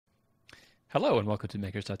Hello and welcome to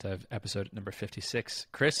Makers.dev episode number 56.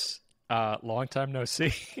 Chris, long time no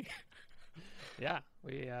see. Yeah,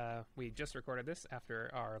 we just recorded this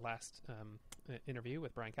after our last interview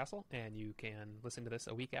with Brian Castle, and you can listen to this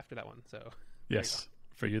a week after that one. So Yes,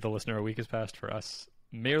 for you, the listener, a week has passed. For us,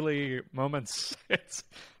 merely moments. It's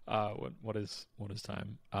what is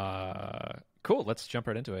time? Cool. Let's jump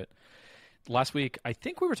right into it. Last week, I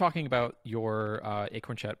think we were talking about your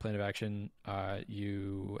Acorn Chat plan of action.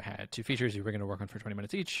 You had two features you were going to work on for 20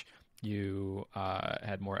 minutes each. You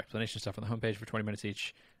had more explanation stuff on the homepage for 20 minutes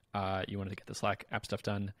each. You wanted to get the Slack app stuff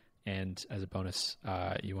done. And as a bonus,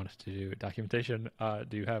 you wanted to do documentation.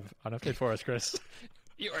 Do you have an update for us, Chris?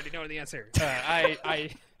 You already know the answer.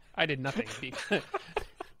 I did nothing.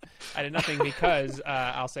 I did nothing because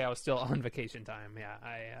I'll say I was still on vacation time.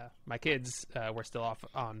 Yeah, my kids were still off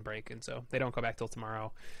on break, and so they don't go back till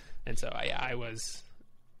tomorrow. And so I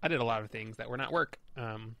did a lot of things that were not work.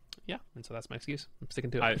 Yeah, and so that's my excuse. I'm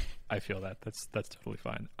sticking to it. I feel that. That's totally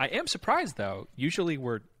fine. I am surprised though. Usually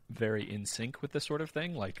we're very in sync with this sort of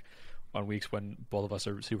thing. Like on weeks when both of us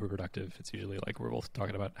are super productive, it's usually like we're both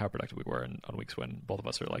talking about how productive we were, and on weeks when both of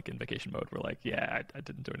us are like in vacation mode, we're like, yeah, I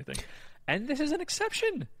didn't do anything. And this is an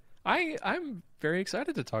exception. I'm very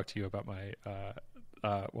excited to talk to you about my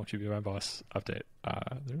Won't You Be My Boss update.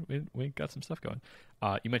 We got some stuff going.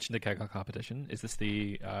 You mentioned the Kaggle competition. Is this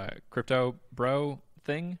the Crypto Bro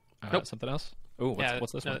thing? Nope. Something else? Oh,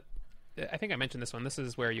 what's this one? I think I mentioned this one. This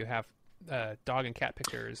is where you have dog and cat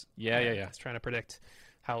pictures. Yeah. It's trying to predict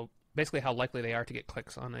how likely they are to get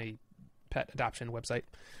clicks on a pet adoption website.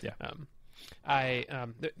 Yeah.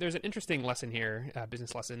 There's an interesting lesson here,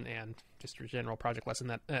 business lesson and just a general project lesson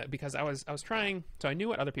that because I was trying, so I knew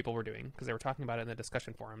what other people were doing because they were talking about it in the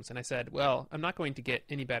discussion forums, and I said, well, I'm not going to get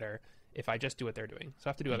any better if I just do what they're doing, so I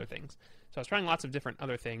have to do other things. So I was trying lots of different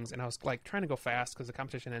other things, and I was like trying to go fast because the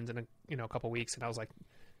competition ends in a couple weeks, and I was like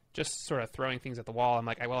just sort of throwing things at the wall. I'm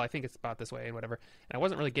like, well, I think it's about this way and whatever, and I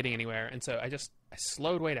wasn't really getting anywhere, and so I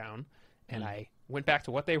slowed way down. And I went back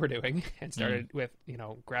to what they were doing and started with,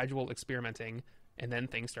 gradual experimenting, and then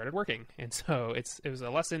things started working. And so it was a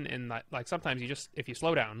lesson in that, like, sometimes if you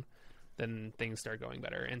slow down, then things start going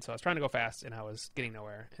better. And so I was trying to go fast and I was getting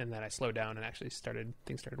nowhere. And then I slowed down and actually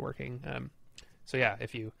things started working. So yeah,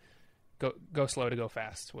 if you go slow to go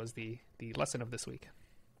fast was the lesson of this week.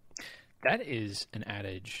 That is an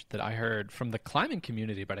adage that I heard from the climbing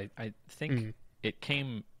community, but I think it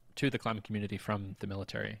came to the climbing community from the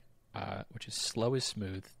military. Which is slow is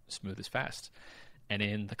smooth, smooth is fast. And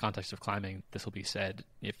in the context of climbing, this will be said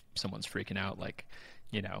if someone's freaking out, like,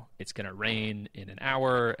 it's going to rain in an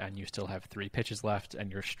hour and you still have 3 pitches left and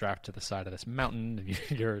you're strapped to the side of this mountain. And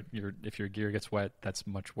if your gear gets wet, that's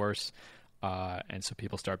much worse. And so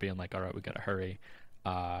people start being like, all right, we got to hurry.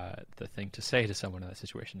 The thing to say to someone in that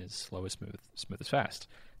situation is slow is smooth, smooth is fast.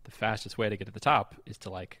 The fastest way to get to the top is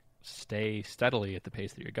to stay steadily at the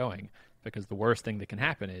pace that you're going. Because the worst thing that can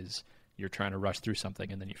happen is you're trying to rush through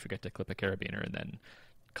something and then you forget to clip a carabiner and then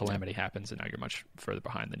calamity happens and now you're much further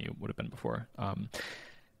behind than you would have been before. And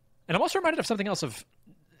I'm also reminded of something else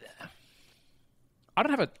I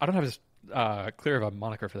don't have as clear of a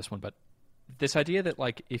moniker for this one, but this idea that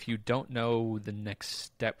like if you don't know the next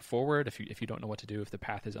step forward, if you don't know what to do, if the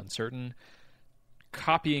path is uncertain,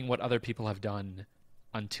 copying what other people have done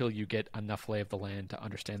until you get enough lay of the land to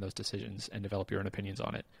understand those decisions and develop your own opinions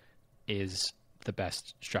on it is the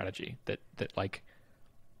best strategy. That like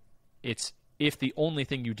it's if the only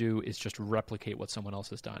thing you do is just replicate what someone else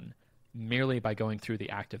has done, merely by going through the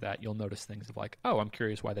act of that, you'll notice things of like, oh, I'm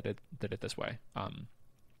curious why they did it this way.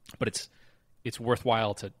 But it's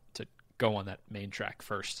worthwhile to go on that main track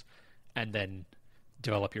first and then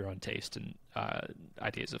develop your own taste and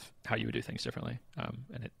ideas of how you would do things differently.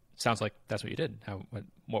 And it sounds like that's what you did.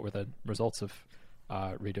 What were the results of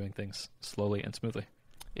redoing things slowly and smoothly?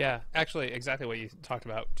 Yeah, actually, exactly what you talked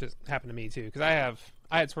about just happened to me too. Because I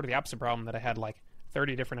had sort of the opposite problem that I had like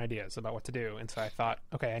 30 different ideas about what to do, and so I thought,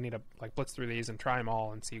 okay, I need to like blitz through these and try them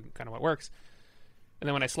all and see kind of what works. And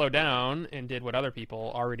then when I slowed down and did what other people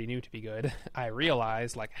already knew to be good, I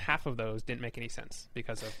realized like half of those didn't make any sense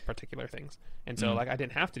because of particular things. And so like I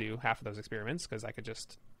didn't have to do half of those experiments because I could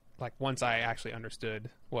just like once I actually understood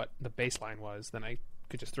what the baseline was, then I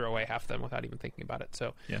could just throw away half of them without even thinking about it.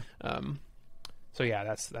 So yeah. So yeah,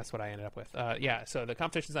 that's what I ended up with. So the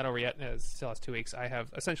competition's not over yet. It still has 2 weeks. I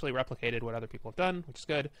have essentially replicated what other people have done, which is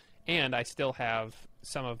good. And I still have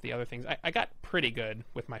some of the other things. I got pretty good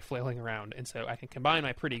with my flailing around, and so I can combine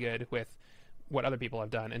my pretty good with what other people have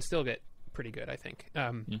done and still get pretty good, I think.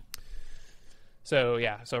 So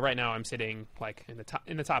yeah, so right now I'm sitting like in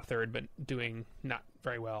the top third, but doing not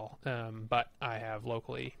very well. But I have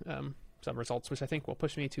locally some results, which I think will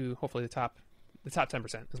push me to hopefully the top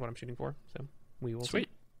 10% is what I'm shooting for. So we will Sweet.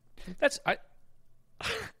 see. That's I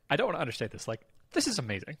don't want to understate this. Like, this is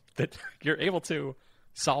amazing that you're able to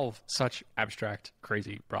solve such abstract,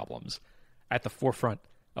 crazy problems at the forefront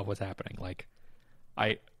of what's happening. Like,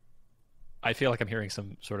 I feel like I'm hearing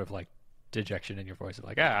some sort of like dejection in your voice of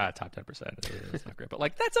like, top 10%. It's not great, but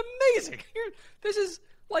like, that's amazing. This is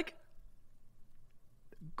like,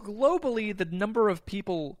 globally, the number of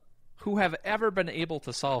people who have ever been able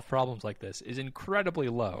to solve problems like this is incredibly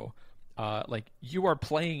low. Like, you are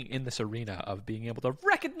playing in this arena of being able to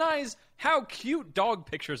recognize how cute dog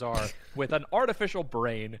pictures are with an artificial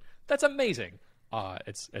brain. That's amazing. I'm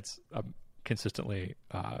consistently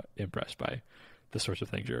impressed by the sorts of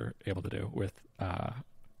things you're able to do with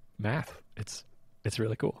math. It's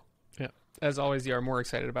really cool. Yeah. As always, you are more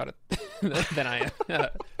excited about it than I am.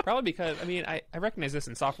 Probably because, I mean, I recognize this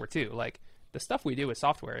in software too. Like, the stuff we do with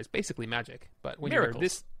software is basically magic. But when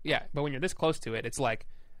Miracles. when you're this close to it, it's like,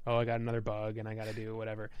 oh, I got another bug and I got to do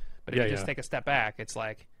whatever. But if you just take a step back, it's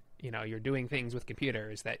like, you're doing things with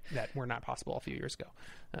computers that were not possible a few years ago.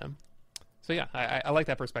 So yeah, I like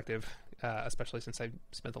that perspective, especially since I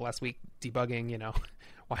spent the last week debugging,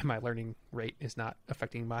 why my learning rate is not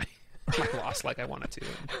affecting my loss like I wanted to,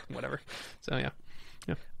 and whatever. So yeah.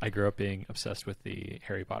 I grew up being obsessed with the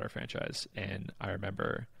Harry Potter franchise, and I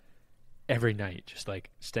remember every night just like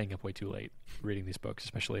staying up way too late reading these books,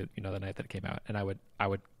 especially the night that it came out, and I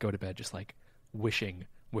would go to bed just like wishing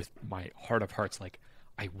with my heart of hearts, like,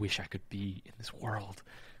 I wish I could be in this world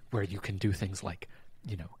where you can do things like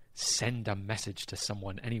send a message to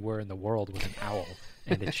someone anywhere in the world with an owl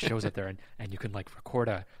and it shows up there, and you can like record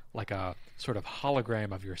a sort of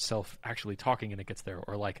hologram of yourself actually talking and it gets there,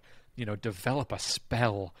 or like develop a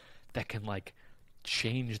spell that can like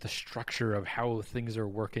change the structure of how things are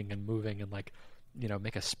working and moving, and like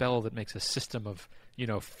make a spell that makes a system of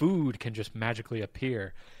food can just magically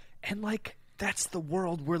appear, and like that's the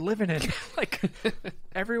world we're living in. Like,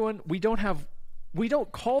 everyone, we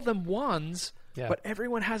don't call them wands, but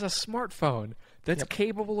everyone has a smartphone that's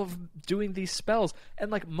capable of doing these spells,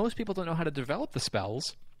 and like most people don't know how to develop the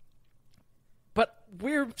spells, but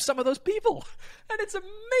we're some of those people, and it's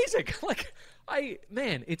amazing. Like,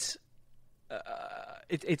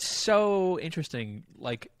 it's so interesting.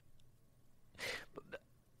 Like,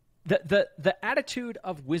 the attitude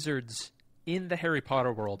of wizards in the Harry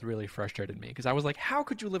Potter world really frustrated me, because I was like, how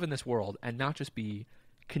could you live in this world and not just be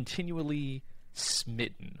continually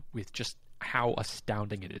smitten with just how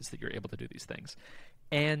astounding it is that you're able to do these things?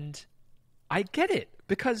 And I get it,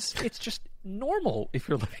 because it's just normal if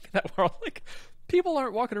you're living in that world. Like, people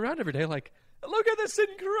aren't walking around every day like, look at this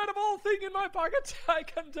incredible thing in my pocket. I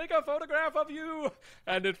can take a photograph of you,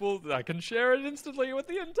 and I can share it instantly with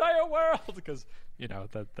the entire world, because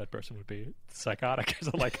that person would be psychotic.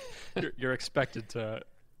 So like, you're expected to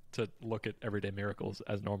look at everyday miracles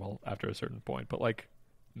as normal after a certain point. But like,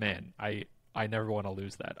 man, I never want to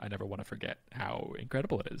lose that. I never want to forget how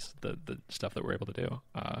incredible it is, the stuff that we're able to do.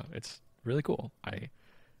 It's really cool. I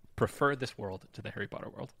prefer this world to the Harry Potter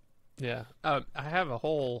world. Yeah. I have a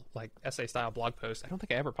whole like essay style blog post. I don't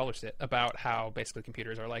think I ever published it, about how basically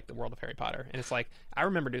computers are like the world of Harry Potter. And it's like, I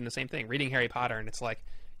remember doing the same thing, reading Harry Potter, and it's like,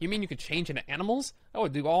 you mean you could change into animals? I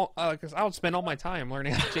would do all, because I would spend all my time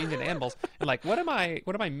learning how to change into animals. And like, what am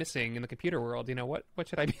I missing in the computer world? What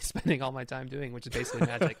should I be spending all my time doing? Which is basically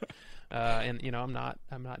magic. And I'm not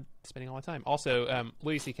spending all my time. Also,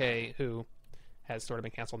 Louis C.K., who has sort of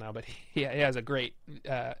been canceled now, but he has a great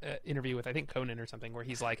interview with, I think, Conan or something, where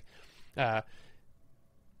he's like,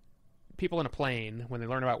 people in a plane, when they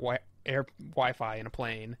learn about Wi-Fi in a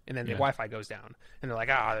plane, and then the Wi-Fi goes down, and they're like,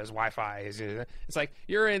 there's Wi-Fi. It's like,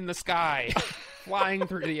 you're in the sky, flying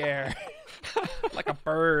through the air, like a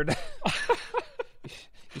bird.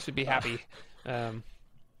 You should be happy. I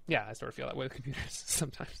sort of feel that way with computers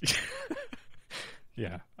sometimes.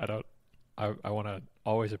 Yeah, I want to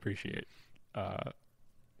always appreciate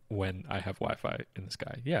when I have Wi-Fi in the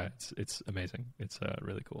sky. Yeah, it's amazing. It's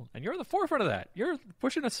really cool. And you're at the forefront of that. You're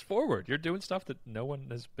pushing us forward. You're doing stuff that no one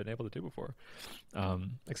has been able to do before.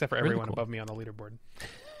 Except for everyone above me on the leaderboard.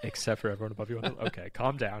 Except for everyone above you on the... Okay,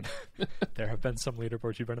 calm down. There have been some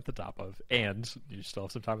leaderboards you've been at the top of, and you still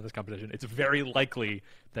have some time in this competition. It's very likely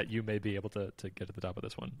that you may be able to get to the top of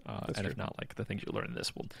this one. And true. If not, like, the things you learn in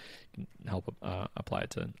this will help apply it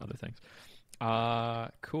to other things.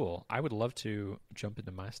 Cool. I would love to jump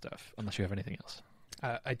into my stuff, unless you have anything else.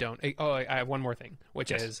 I don't. I have one more thing,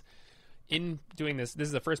 which is, in doing this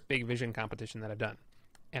is the first big vision competition that I've done,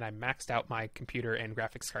 and I maxed out my computer and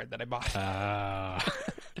graphics card that I bought.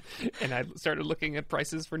 And I started looking at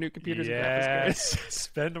prices for new computers and graphics cards.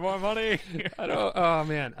 Spend more money. I don't. Oh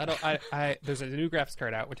man, I don't. There's a new graphics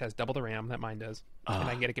card out which has double the RAM that mine does, and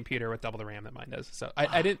I can get a computer with double the RAM that mine does. So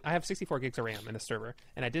I didn't. I have 64 gigs of RAM in a server,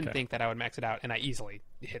 and I didn't think that I would max it out, and I easily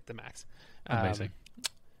hit the max. Amazing.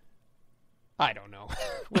 I don't know.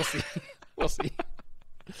 We'll see. We'll see.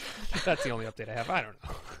 That's the only update I have. I don't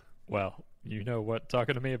know. Well, you know what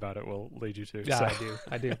talking to me about it will lead you to. Yeah, so.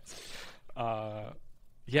 I do.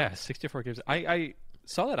 Yeah, 64 gigs. I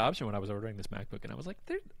saw that option when I was ordering this MacBook, and I was like,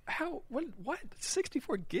 what?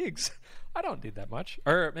 64 gigs? I don't need that much.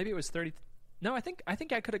 Or maybe it was 30. No, I think I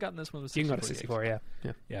could have gotten this one with 64 You can go to 64,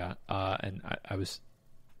 gigs. Yeah. And I was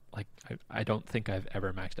like, I don't think I've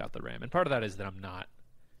ever maxed out the RAM. And part of that is that I'm not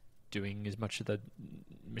doing as much of the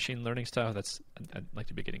machine learning stuff. I'd like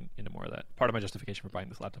to be getting into more of that. Part of my justification for buying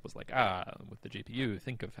this laptop was like, with the GPU,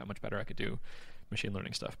 think of how much better I could do machine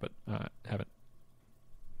learning stuff, but haven't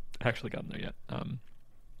actually gotten there yet.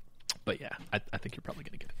 But yeah, I think you're probably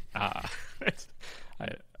going to get it.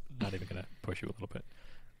 I'm not even going to push you a little bit.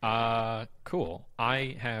 Cool.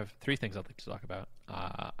 I have 3 things I'd like to talk about.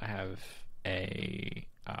 I have a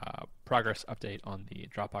progress update on the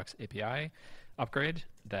Dropbox API upgrade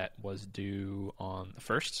that was due on the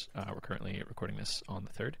 1st. We're currently recording this on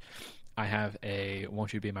the 3rd. I have a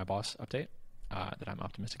Won't You Be My Boss update that I'm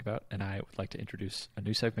optimistic about, and I would like to introduce a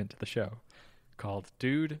new segment to the show called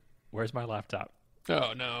Dude, Where's My Laptop?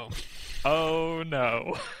 Oh, no. Oh,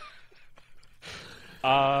 no.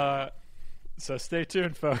 So stay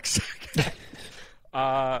tuned, folks.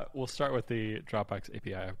 We'll start with the Dropbox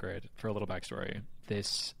API upgrade. For a little backstory,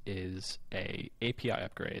 this is a API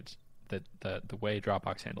upgrade that the way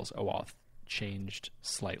Dropbox handles OAuth changed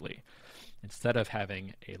slightly. Instead of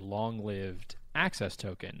having a long-lived access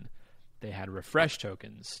token, they had refresh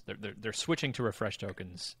tokens. They're switching to refresh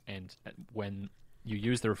tokens, and when you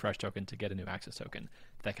use the refresh token to get a new access token,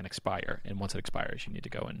 that can expire. And once it expires, you need to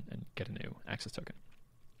go and get a new access token.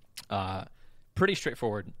 Pretty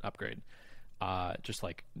straightforward upgrade. Just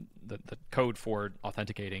like the code for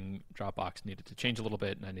authenticating Dropbox needed to change a little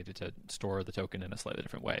bit, and I needed to store the token in a slightly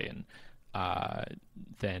different way. And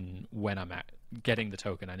then when I'm getting the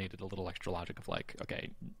token, I needed a little extra logic of like,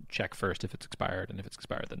 okay, check first if it's expired, and if it's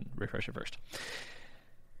expired, then refresh it first.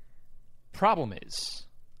 Problem is,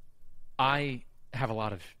 I have a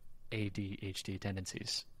lot of ADHD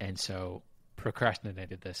tendencies, and so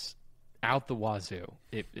procrastinated this out the wazoo.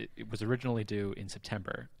 It was originally due in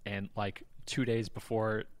September, and like 2 days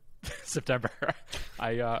before September,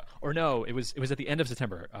 it was at the end of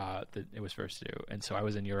September that it was first due, and so I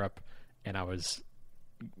was in Europe, and I was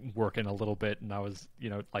working a little bit, and I was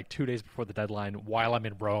like 2 days before the deadline while I'm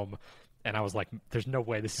in Rome, and I was like, there's no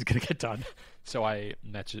way this is going to get done. So I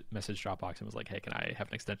messaged Dropbox and was like, hey, can I have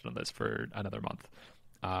an extension on this for another month?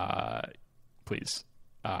 Please.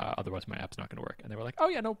 Otherwise my app's not going to work. And they were like, oh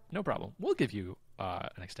yeah, no problem. We'll give you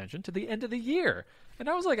an extension to the end of the year. And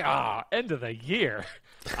I was like, end of the year.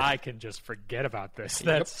 I can just forget about this.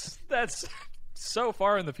 That's so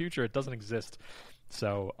far in the future, it doesn't exist.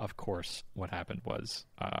 So of course what happened was,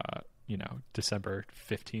 December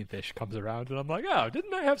 15th-ish comes around, and I'm like,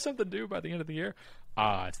 didn't I have something due by the end of the year?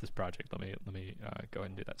 It's this project. Let me go ahead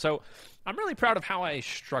and do that. So I'm really proud of how I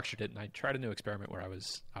structured it, and I tried a new experiment where I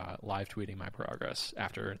was live tweeting my progress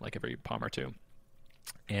after like every POM or two,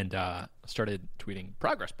 and started tweeting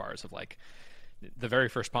progress bars of like the very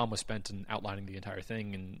first POM was spent in outlining the entire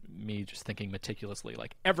thing, and me just thinking meticulously,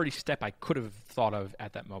 like every step I could have thought of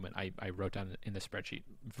at that moment, I wrote down in the spreadsheet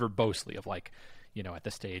verbosely of like, at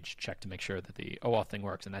this stage, check to make sure that the OAuth thing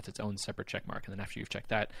works, and that's its own separate check mark. And then after you've checked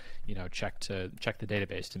that, check the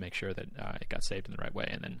database to make sure that it got saved in the right way,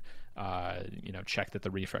 and then check that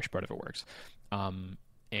the refresh part of it works.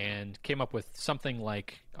 And came up with something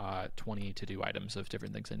like 20 to-do items of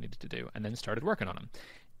different things I needed to do, and then started working on them.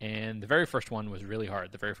 And the very first one was really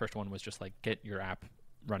hard. The very first one was just like get your app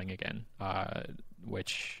running again,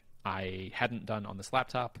 which I hadn't done on this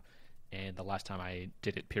laptop. And the last time I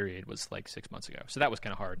did it, period, was like 6 months ago. So that was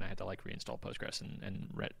kind of hard, and I had to like reinstall Postgres and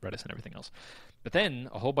Redis and everything else. But then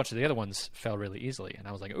a whole bunch of the other ones fell really easily, and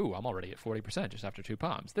I was like, ooh, I'm already at 40% just after 2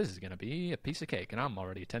 POMs. This is going to be a piece of cake, and I'm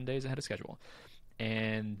already 10 days ahead of schedule.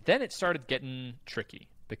 And then it started getting tricky,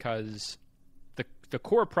 because the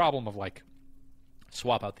core problem of like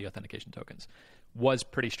swap out the authentication tokens was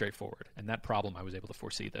pretty straightforward, and that problem I was able to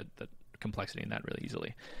foresee the complexity in that really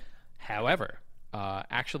easily. However,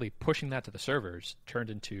 actually pushing that to the servers turned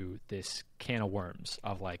into this can of worms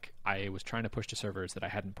of like, I was trying to push to servers that I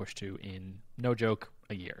hadn't pushed to in, no joke,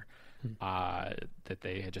 a year. That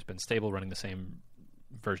they had just been stable, running the same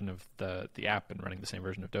version of the app and running the same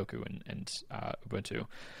version of Doku and Ubuntu,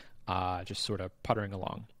 just sort of puttering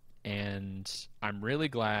along. And I'm really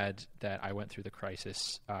glad that I went through the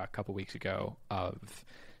crisis a couple weeks ago of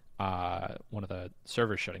one of the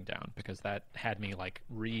servers shutting down, because that had me like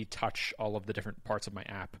retouch all of the different parts of my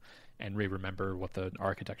app and remember what the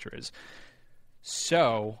architecture is.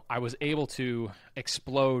 So I was able to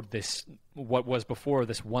explode this, what was before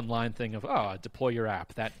this one line thing of, deploy your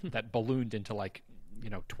app, that ballooned into like,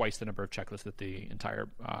 twice the number of checklists that the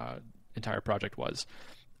entire project was.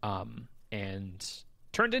 And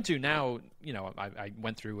turned into now, I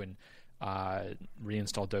went through and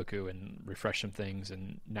reinstalled Doku and refreshed some things,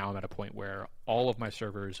 and now I'm at a point where all of my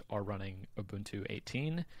servers are running Ubuntu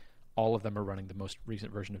 18. All of them are running the most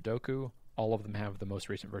recent version of Doku. All of them have the most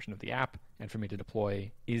recent version of the app, and for me to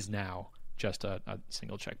deploy is now just a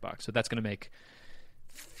single checkbox. So that's going to make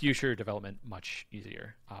future development much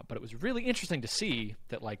easier. But it was really interesting to see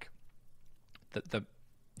that like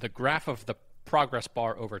the graph of the progress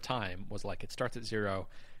bar over time was like it starts at 0,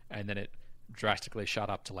 and then it drastically shot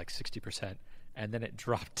up to like 60%, and then it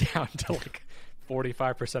dropped down to like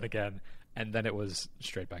 45% again, and then it was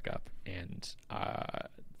straight back up. And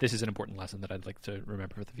this is an important lesson that I'd like to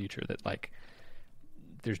remember for the future, that like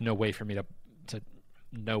there's no way for me to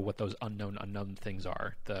know what those unknown things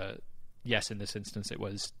are. Yes, in this instance it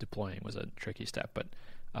was deploying was a tricky step, but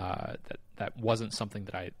that wasn't something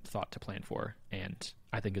that I thought to plan for, and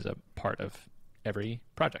I think is a part of every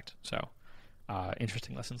project. So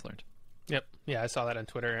interesting lessons learned. Yep. Yeah, I saw that on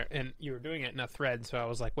Twitter, and you were doing it in a thread, so I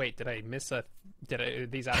was like, wait, did I miss are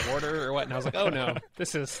these out of order or what? And I was like, oh no,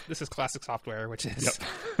 this is classic software, which is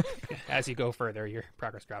as you go further, your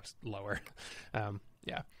progress drops lower.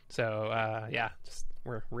 So just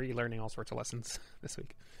we're relearning all sorts of lessons this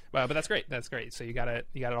week. But that's great. That's great. So you got it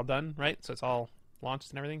all done, right? So it's all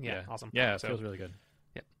launched and everything? Yeah. Awesome. Yeah, it feels really good.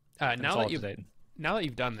 Yep. Now that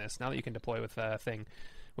you've done this, now that you can deploy with a thing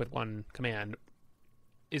with one command,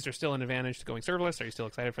 is there still an advantage to going serverless? Are you still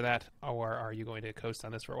excited for that? Or are you going to coast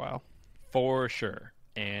on this for a while? For sure.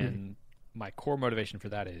 And my core motivation for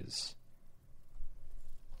that is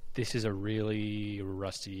this is a really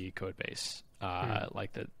rusty code base.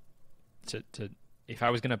 Like if I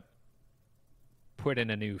was going to put in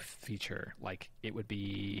a new feature, like it would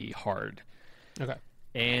be hard. Okay.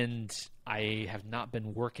 And I have not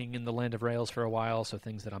been working in the land of Rails for a while, so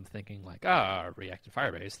things that I'm thinking like, React and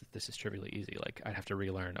Firebase, this is trivially easy. Like I'd have to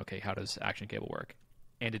relearn, okay, how does Action Cable work?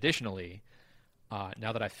 And additionally,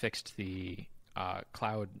 now that I fixed the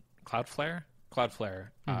Cloudflare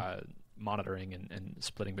monitoring and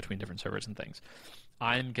splitting between different servers and things,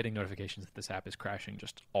 I'm getting notifications that this app is crashing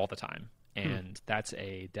just all the time. And that's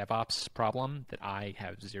a DevOps problem that I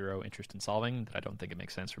have zero interest in solving, that I don't think it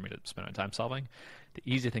makes sense for me to spend my time solving. The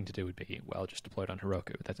easy thing to do would be, just deploy it on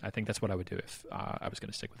Heroku. I think that's what I would do if I was going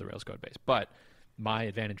to stick with the Rails code base. But my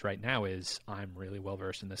advantage right now is I'm really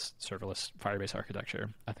well-versed in this serverless Firebase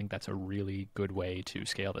architecture. I think that's a really good way to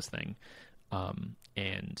scale this thing.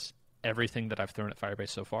 And everything that I've thrown at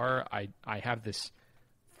Firebase so far, I have this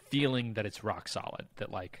feeling that it's rock solid,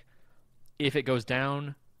 that like if it goes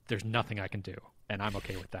down, there's nothing I can do, and I'm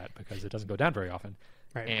okay with that because it doesn't go down very often.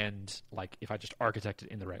 Right. And like if I just architect it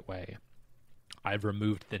in the right way, I've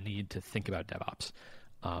removed the need to think about DevOps.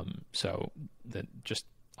 So that just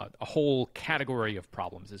a whole category of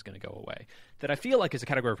problems is going to go away that I feel like is a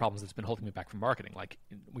category of problems that's been holding me back from marketing. Like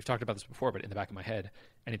we've talked about this before, but in the back of my head,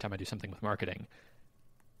 anytime I do something with marketing,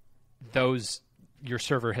 your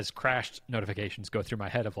server has crashed notifications go through my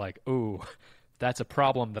head of like, ooh, that's a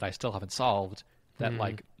problem that I still haven't solved. That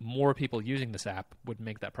like more people using this app would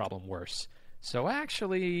make that problem worse. So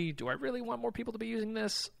actually, do I really want more people to be using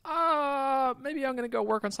this? Maybe I'm going to go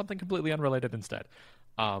work on something completely unrelated instead.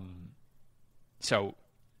 So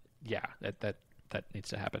yeah, that needs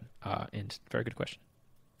to happen. And very good question.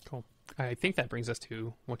 Cool. I think that brings us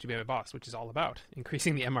to Won't You Be My Boss, which is all about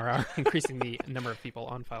increasing the MRR, increasing the number of people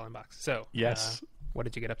on FileInbox. So yes, what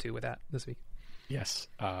did you get up to with that this week? Yes.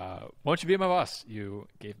 Won't you be my boss? You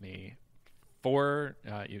gave me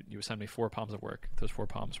you assigned me 4 palms of work. Those 4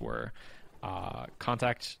 palms were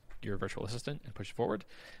contact your virtual assistant and push it forward.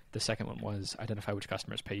 The second one was identify which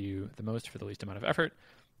customers pay you the most for the least amount of effort.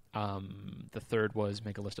 The third was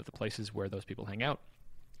make a list of the places where those people hang out.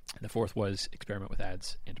 And the fourth was experiment with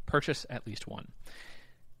ads and purchase at least one.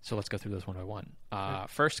 So let's go through those one by one.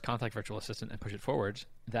 First, contact virtual assistant and push it forward.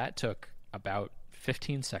 That took about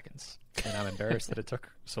 15 seconds, and I'm embarrassed that it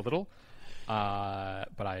took so little.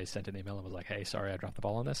 But I sent an email and was like, hey, sorry, I dropped the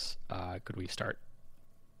ball on this. Could we start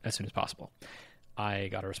as soon as possible? I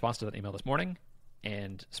got a response to that email this morning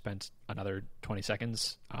and spent another 20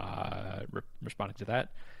 seconds responding to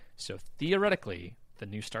that. So theoretically, the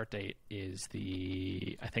new start date is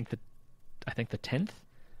I think the 10th,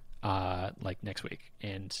 like next week.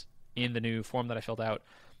 And in the new form that I filled out,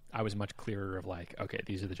 I was much clearer of like, okay,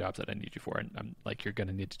 these are the jobs that I need you for, and I'm like, you're going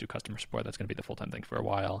to need to do customer support. That's going to be the full-time thing for a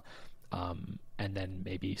while, and then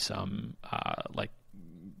maybe some like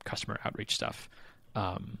customer outreach stuff.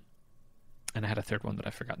 And I had a third one that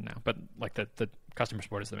I've forgotten now, but like the customer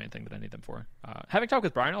support is the main thing that I need them for. Having talked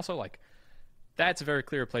with Brian also, like, that's a very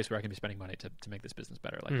clear place where I can be spending money to make this business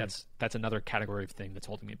better. Like that's another category of thing that's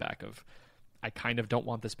holding me back. Of I kind of don't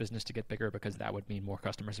want this business to get bigger because that would mean more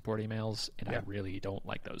customer support emails, and I really don't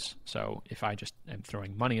like those. So if I just am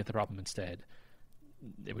throwing money at the problem instead,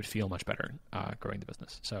 it would feel much better growing the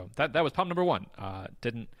business. So that was POM number 1.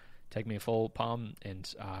 Didn't take me a full POM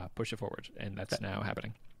and push it forward, and that's now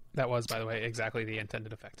happening. That was, by the way, exactly the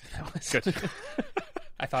intended effect. That was good.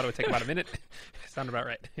 I thought it would take about a minute. Sounded about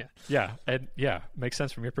right. Yeah. Yeah, and makes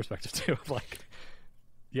sense from your perspective too. Like,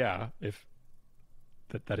 if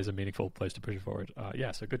that is a meaningful place to push it forward.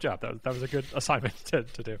 So good job. That was a good assignment to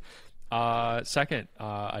do. Second,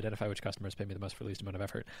 identify which customers pay me the most for the least amount of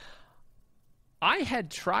effort. I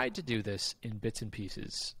had tried to do this in bits and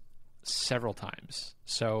pieces several times,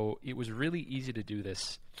 so it was really easy to do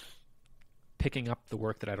this picking up the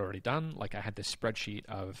work that I'd already done. Like, I had this spreadsheet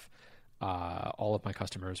of all of my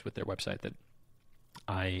customers with their website that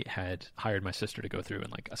I had hired my sister to go through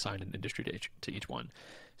and like assign an industry to each one.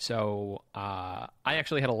 So I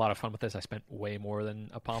actually had a lot of fun with this. I spent way more than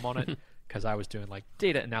a POM on it because I was doing like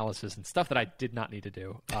data analysis and stuff that I did not need to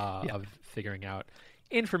do of figuring out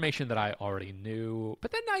information that I already knew.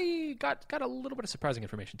 But then I got a little bit of surprising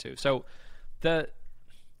information too. So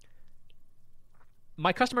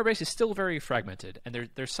my customer base is still very fragmented, and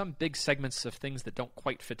there's some big segments of things that don't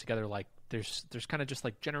quite fit together. Like there's kind of just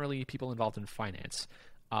like generally people involved in finance,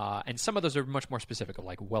 and some of those are much more specific, of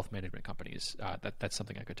like wealth management companies. That's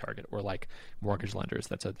something I could target, or like mortgage lenders.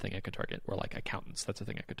 That's a thing I could target, or like accountants. That's a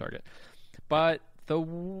thing I could target. But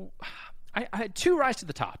I had 2 rise to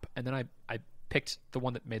the top, and then I picked the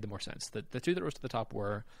one that made the more sense. The 2 that rose to the top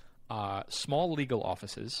were small legal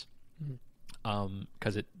offices,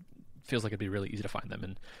 because it feels like it'd be really easy to find them,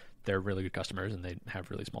 and they're really good customers, and they have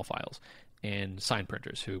really small files, and sign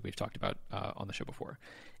printers, who we've talked about on the show before.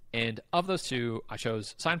 And of those 2, I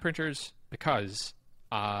chose sign printers because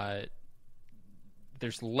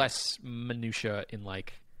there's less minutia in,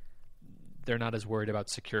 like, they're not as worried about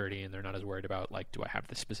security, and they're not as worried about, like, do I have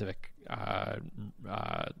this specific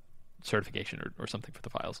certification or something for the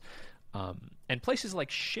files. And places like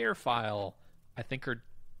ShareFile, I think, are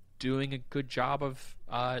doing a good job of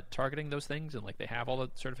targeting those things, and like they have all the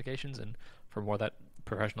certifications and for more that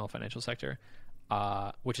professional financial sector,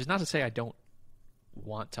 which is not to say I don't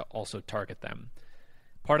want to also target them.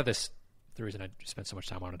 Part of this, the reason I spent so much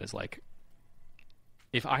time on it, is like,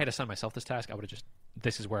 if I had assigned myself this task,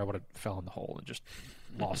 this is where I would have fell in the hole and just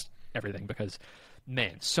lost everything, because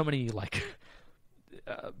man, so many like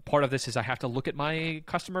part of this is I have to look at my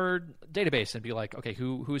customer database and be like, okay,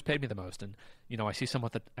 who's paid me the most? And, I see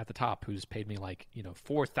someone at the top who's paid me like,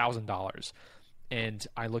 $4,000. And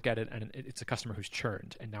I look at it, and it's a customer who's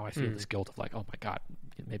churned. And now I feel this guilt of like, oh my God,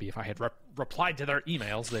 maybe if I had replied to their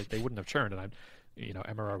emails, they wouldn't have churned. And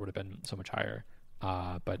MRR would have been so much higher.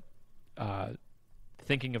 But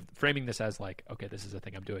thinking of framing this as like, okay, this is a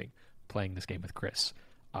thing I'm doing, playing this game with Chris,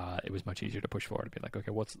 it was much easier to push forward and be like,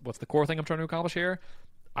 okay, what's the core thing I'm trying to accomplish here?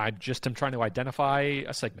 I just am trying to identify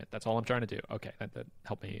a segment. That's all I'm trying to do. Okay, that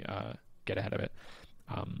helped me get ahead of it.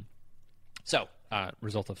 So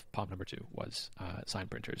result of POM number 2 was sign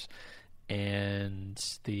printers. And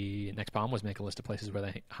the next POM was make a list of places where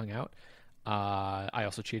they hung out. I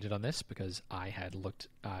also cheated on this because I had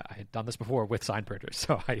done this before with sign printers.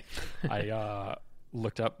 So I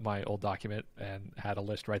looked up my old document and had a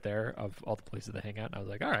list right there of all the places they hang out. And I was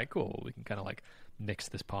like, all right, cool. We can kind of like mix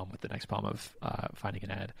this POM with the next POM of finding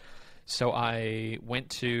an ad. So I went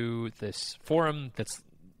to this forum that's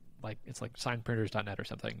like, it's like signprinters.net or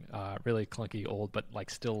something, really clunky, old, but like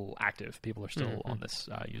still active. People are still on this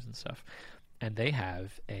using stuff. And they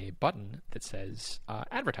have a button that says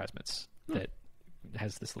advertisements that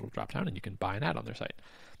has this little drop down, and you can buy an ad on their site.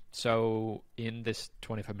 So in this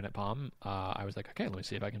 25-minute POM, I was like, okay, let me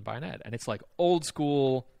see if I can buy an ad. And it's like old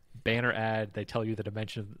school banner ad. They tell you the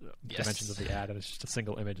dimensions of the ad, and it's just a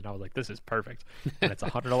single image. And I was like, this is perfect. And it's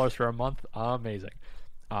 $100 for a month. Amazing.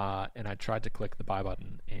 And I tried to click the buy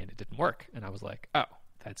button, and it didn't work. And I was like, oh,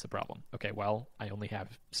 that's the problem. Okay, well, I only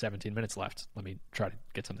have 17 minutes left. Let me try to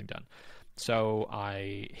get something done. So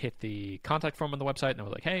I hit the contact form on the website, and I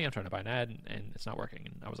was like, hey, I'm trying to buy an ad, and it's not working.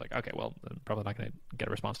 And I was like, okay, well, I'm probably not going to get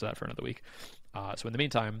a response to that for another week. So in the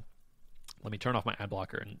meantime, let me turn off my ad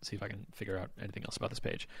blocker and see if I can figure out anything else about this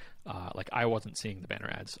page. Like, I wasn't seeing the banner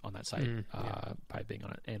ads on that site by being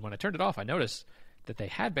on it. And when I turned it off, I noticed that they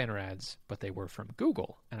had banner ads, but they were from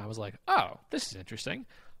Google. And I was like, oh, this is interesting.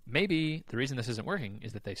 Maybe the reason this isn't working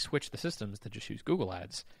is that they switched the systems to just use Google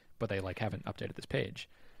ads, but they like haven't updated this page.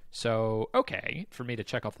 So, okay, for me to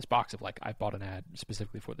check off this box of like, I bought an ad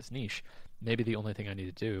specifically for this niche, maybe the only thing I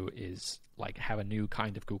need to do is like have a new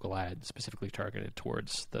kind of Google ad specifically targeted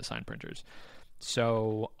towards the sign printers.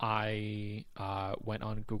 So I went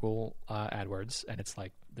on Google AdWords, and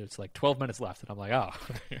there's like 12 minutes left, and I'm like, oh,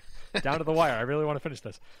 down to the wire. I really want to finish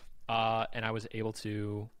this. And I was able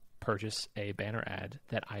to purchase a banner ad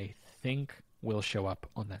that I think will show up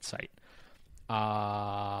on that site.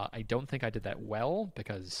 I don't think I did that well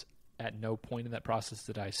because at no point in that process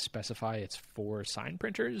did I specify it's for sign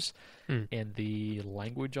printers, and the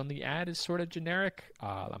language on the ad is sort of generic.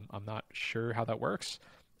 I'm not sure how that works.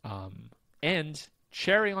 And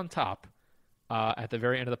cherry on top, at the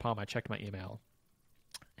very end of the palm, I checked my email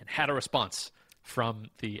and had a response from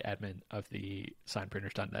the admin of the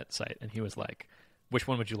signprinters.net site, and he was like, which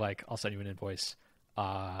one would you like? I'll send you an invoice,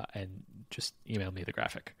 and just email me the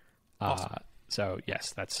graphic. Awesome. So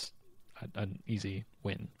yes, that's an easy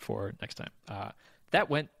win for next time. That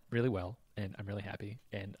went really well, and I'm really happy.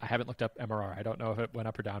 And I haven't looked up MRR. I don't know if it went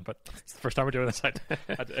up or down, but it's the first time we're doing this. I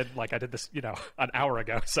did this, an hour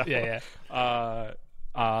ago. So yeah.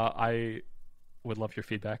 I would love your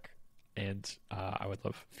feedback, and I would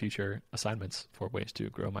love future assignments for ways to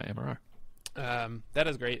grow my MRR. That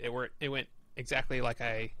is great. It went exactly like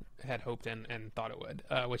I had hoped and thought it would,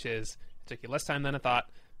 which is it took you less time than I thought.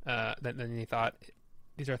 Than you thought.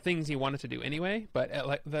 These are things you wanted to do anyway, but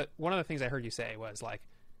one of the things I heard you say was like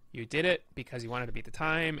you did it because you wanted to beat the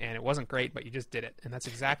time, and it wasn't great, but you just did it, and that's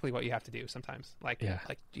exactly what you have to do sometimes. Like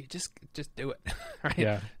you just do it, right?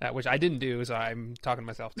 Yeah. Which I didn't do, so I'm talking to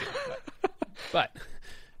myself too. But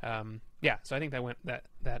yeah, so I think that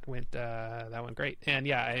went great, and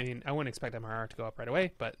yeah, I mean I wouldn't expect MRR to go up right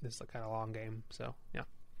away, but this is a kind of long game, so yeah.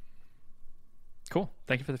 Cool.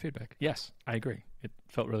 Thank you for the feedback. Yes, I agree. It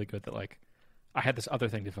felt really good that like I had this other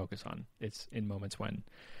thing to focus on. It's in moments when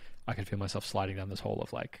I could feel myself sliding down this hole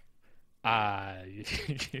of like,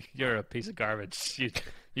 you're a piece of garbage.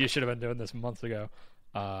 You should have been doing this months ago.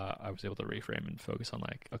 I was able to reframe and focus on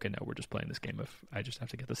like, okay, no, we're just playing this game of I just have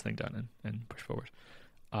to get this thing done and push forward.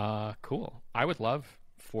 Cool. I would love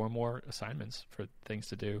 4 more assignments for things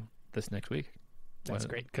to do this next week. That's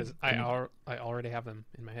great because I already have them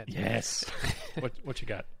in my head. Yes. What you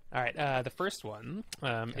got? All right. The first one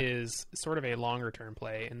is sort of a longer term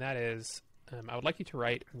play, and that is I would like you to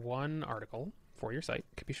write one article for your site.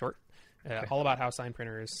 It could be short, all about how sign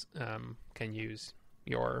printers can use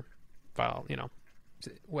your file.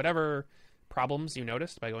 Whatever problems you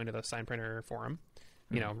noticed by going to the sign printer forum.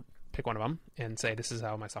 Pick one of them and say, this is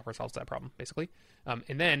how my software solves that problem, basically.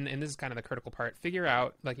 And this is kind of the critical part, figure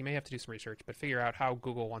out, like you may have to do some research, but figure out how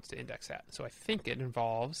Google wants to index that. So I think it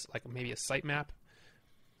involves like maybe a sitemap,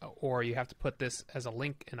 or you have to put this as a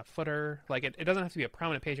link in a footer. Like it doesn't have to be a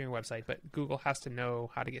prominent page on your website, but Google has to know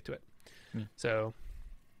how to get to it. So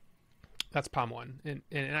that's POM 1.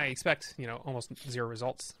 And I expect, almost 0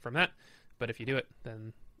 results from that. But if you do it,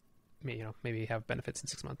 then, maybe have benefits in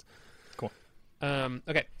 6 months. Cool.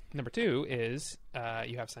 Okay. Number 2 is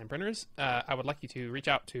you have sign printers. I would like you to reach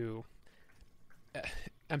out to.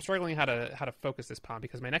 I'm struggling how to focus this POM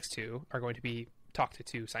because my next 2 are going to be talk to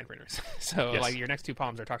 2 sign printers. So yes. Like your next 2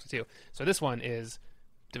 POMs are talk to 2. So this one is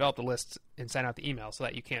develop the list and send out the email so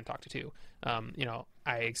that you can talk to 2.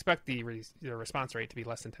 I expect the response rate to be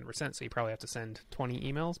less than 10%. So you probably have to send 20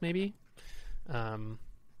 emails maybe.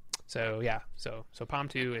 So yeah, so POM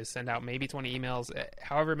 2 is send out maybe 20 emails,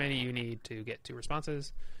 however many you need to get 2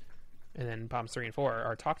 responses. And then POMs 3 and 4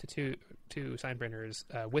 are talk to two sign printers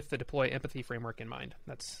with the deploy empathy framework in mind.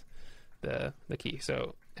 That's the key.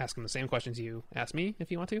 So ask them the same questions you ask me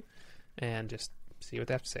if you want to, and just see what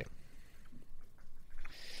they have to say.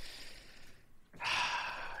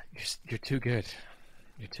 You're too good.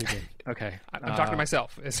 You're too good. Okay. I'm talking to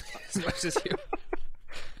myself as much as you.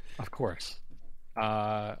 Of course.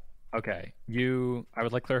 Okay. I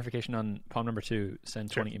would like clarification on POM number 2.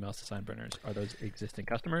 Send 20 emails to sign printers. Are those existing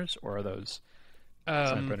customers or are those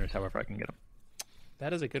sign printers? However, I can get them.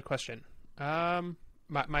 That is a good question.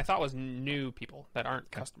 My thought was new people that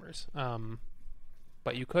aren't customers.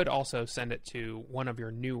 but you could also send it to one of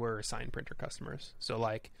your newer sign printer customers. So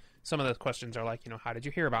like some of those questions are like, how did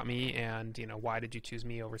you hear about me? And, why did you choose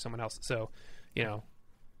me over someone else? So,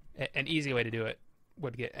 an easy way to do it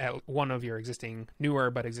would get at one of your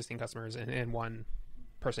newer but existing customers and one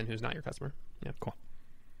person who's not your customer. Yeah, cool.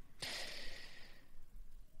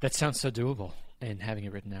 That sounds so doable. And having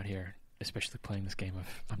it written out here, especially playing this game of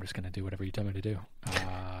I'm just going to do whatever you tell me to do.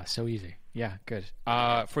 So easy. Yeah, good.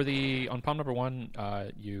 On Palm number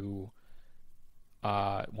 1, you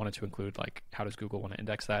wanted to include like how does Google want to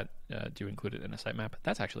index that? Do you include it in a sitemap?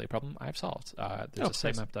 That's actually a problem I've solved. There's a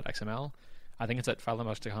sitemap.xml. I think it's at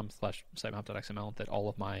fileunbox.com/sitemap.xml that all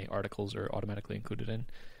of my articles are automatically included in.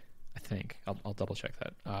 I think I'll double check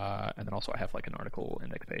that. And then also I have like an article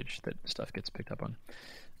index page that stuff gets picked up on.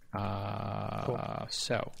 Cool.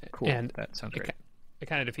 So cool. And that sounds great. It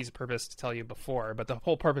kind of defeats the purpose to tell you before, but the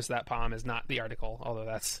whole purpose of that POM is not the article, although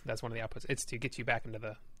that's one of the outputs. It's to get you back into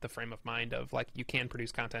the frame of mind of like you can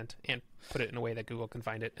produce content and put it in a way that Google can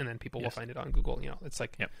find it, and then people will find it on Google. It's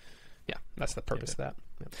like, yeah, that's the purpose of that.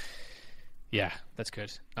 Yep. Yeah, that's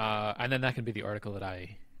good. And then that can be the article that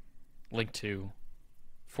I link to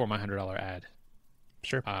for my $100 ad.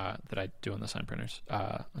 Sure. That I do on the sign printers.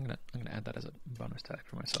 I'm gonna add that as a bonus tag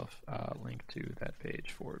for myself. Link to that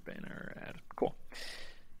page for banner ad. Cool.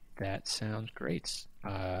 That sounds great.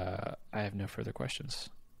 I have no further questions.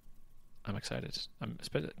 I'm excited.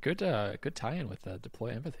 Good tie-in with the deploy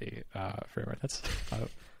empathy framework. That's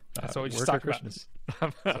what we just talked about.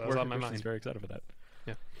 So that was on my mind. Very excited for that.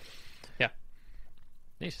 Yeah.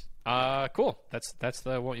 Nice. Cool. That's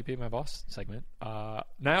the "Won't You Be My Boss" segment.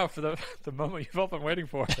 Now for the moment you've all been waiting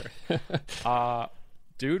for.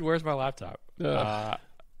 Dude, where's my laptop?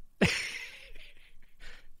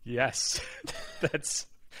 Yes, that's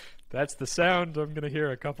the sound I'm gonna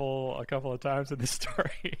hear a couple of times in this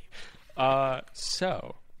story.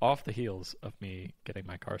 So off the heels of me getting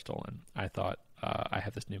my car stolen, I thought I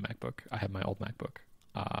have this new MacBook. I have my old MacBook.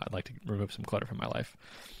 I'd like to remove some clutter from my life.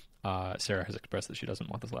 Sarah has expressed that she doesn't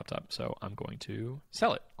want this laptop, so I'm going to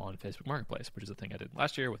sell it on Facebook Marketplace, which is a thing I did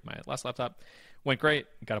last year with my last laptop. Went great,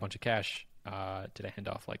 got a bunch of cash, did a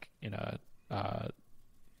handoff like in a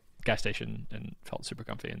gas station and felt super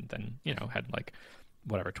comfy, and then had like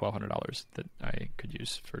whatever $1,200 that I could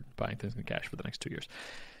use for buying things in cash for the next 2 years.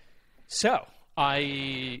 So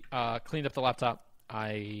I cleaned up the laptop,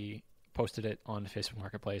 I posted it on Facebook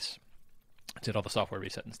Marketplace, did all the software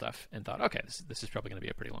reset and stuff, and thought, okay, this is probably going to be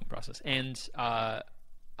a pretty long process. And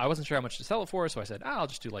I wasn't sure how much to sell it for, so I said, I'll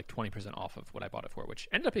just do like 20% off of what I bought it for, which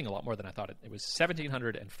ended up being a lot more than I thought. It was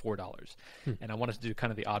 $1,704. And I wanted to do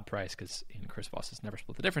kind of the odd price because Chris Voss has never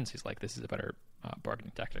split the difference. He's like, this is a better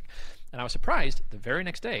bargaining tactic. And I was surprised the very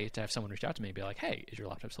next day to have someone reach out to me and be like, hey, is your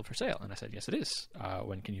laptop still for sale? And I said, yes, it is.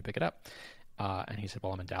 When can you pick it up? And he said,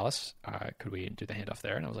 well, I'm in Dallas. Could we do the handoff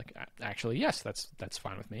there? And I was like, actually, yes, that's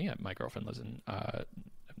fine with me. My girlfriend lives in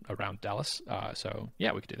around Dallas. So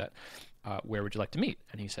yeah, we could do that. Where would you like to meet?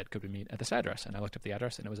 And he said, could we meet at this address? And I looked up the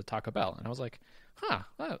address and it was a Taco Bell. And I was like, well,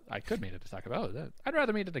 I could meet at a Taco Bell. I'd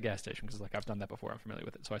rather meet at a gas station because like I've done that before. I'm familiar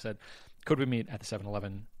with it. So I said, could we meet at the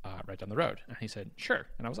 7-Eleven right down the road? And he said, sure.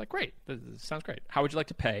 And I was like, great. This sounds great. How would you like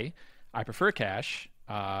to pay? I prefer cash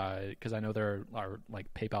because I know there are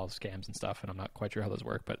like PayPal scams and stuff, and I'm not quite sure how those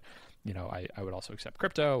work. But I would also accept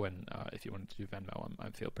crypto, and if you wanted to do Venmo, I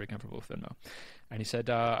feel pretty comfortable with Venmo. And he said,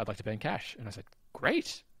 I'd like to pay in cash. And I said,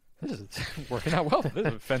 great. This is working out well.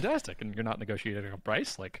 This is fantastic. And you're not negotiating a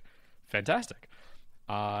price. Like, fantastic.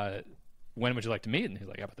 When would you like to meet? And he's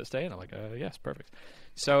like, up at this day. And I'm like, yes, perfect.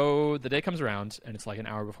 So the day comes around, and it's like an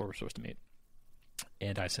hour before we're supposed to meet.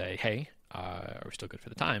 And I say, hey, are we still good for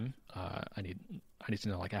the time? I need to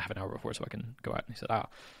know like a half an hour before so I can go out. And he said,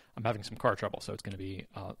 I'm having some car trouble, so it's going to be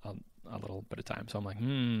a little bit of time. So I'm like,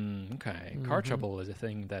 okay. Mm-hmm. Car trouble is a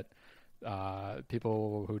thing that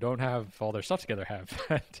people who don't have all their stuff together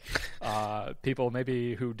have. People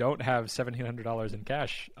maybe who don't have $1,700 in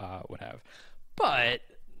cash would have. But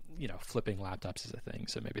flipping laptops is a thing,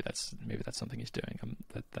 so maybe that's something he's doing.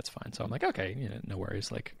 That's fine. So I'm like, okay, no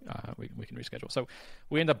worries. Like, we can reschedule. So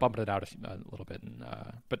we end up bumping it out a little bit, and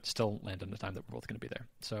but still land on the time that we're both going to be there.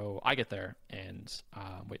 So I get there and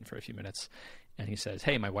I'm waiting for a few minutes, and he says,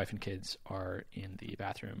 hey, my wife and kids are in the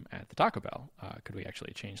bathroom at the Taco Bell. Could we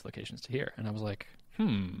actually change locations to here? And I was like,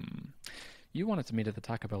 you wanted to meet at the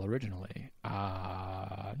Taco Bell originally?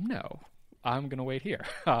 No. I'm going to wait here.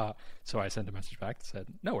 So I sent a message back that said,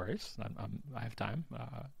 no worries. I have time.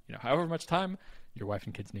 However much time your wife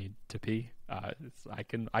and kids need to pee,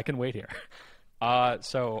 I can wait here.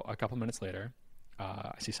 So a couple minutes later,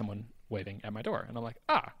 I see someone waving at my door, and I'm like,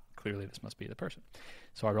 clearly this must be the person.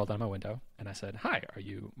 So I rolled down my window and I said, "Hi, are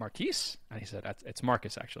you Marquise?" And he said, "It's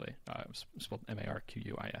Marcus, actually. It was spelled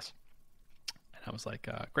Marquis." And I was like,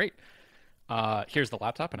 "Great. Here's the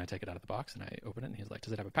laptop," and I take it out of the box and I open it, and he's like,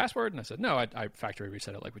 "Does it have a password?" And I said, "No, I factory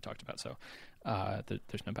reset it like we talked about, so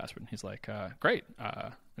there's no password." And he's like, "Great."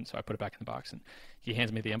 And so I put it back in the box, and he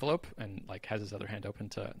hands me the envelope and like has his other hand open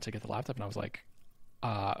to get the laptop, and I was like,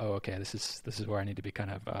 "Oh, okay, this is where I need to be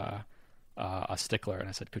kind of a stickler." And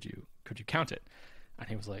I said, "Could you count it?" And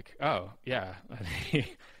he was like, "Oh, yeah." And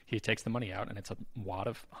he takes the money out, and it's a wad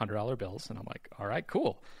of $100 bills, and I'm like, "All right,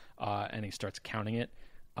 cool." And he starts counting it.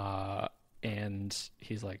 And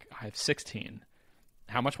he's like, "I have 16.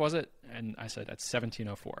 How much was it?" And I said, "That's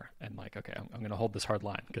 1704. And like, okay, I'm going to hold this hard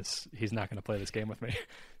line because he's not going to play this game with me.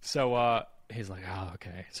 So he's like, "Oh,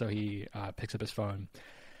 okay." So he picks up his phone,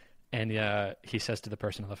 and he says to the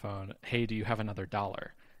person on the phone, "Hey, do you have another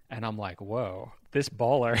dollar?" And I'm like, whoa, this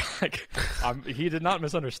baller, like, he did not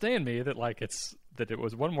misunderstand me that like it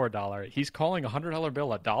was one more dollar. He's calling $100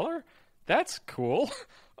 bill a dollar? That's cool.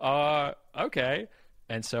 Okay.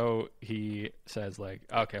 And so he says like,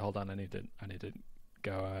 "Okay, hold on, I need to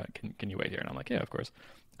go. Can you wait here?" And I'm like, "Yeah, of course."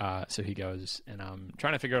 So he goes, and I'm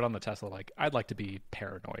trying to figure out on the Tesla, like, I'd like to be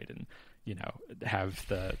paranoid and, have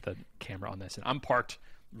the camera on this. And I'm parked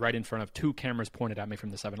right in front of two cameras pointed at me from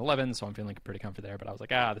the 7-Eleven, so I'm feeling pretty comfy there. But I was like,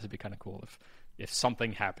 this would be kind of cool if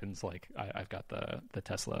something happens, like I've got the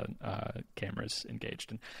Tesla cameras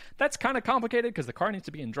engaged. And that's kind of complicated because the car needs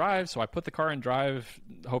to be in drive. So I put the car in drive,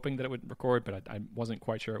 hoping that it would record, but I wasn't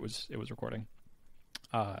quite sure it was recording.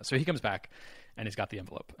 So he comes back, and he's got the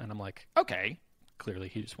envelope, and I'm like, okay, clearly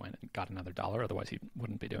he just went and got another dollar. Otherwise he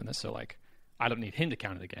wouldn't be doing this. So like, I don't need him to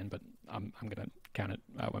count it again, but I'm going to count it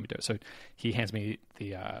when we do it. So he hands me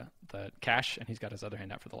the cash, and he's got his other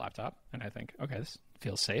hand out for the laptop. And I think, okay, this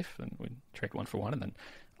feels safe, and we trade one for one, and then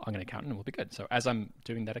I'm going to count it, and we'll be good. So as I'm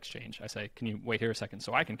doing that exchange, I say, "Can you wait here a second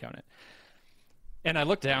so I can count it?" And I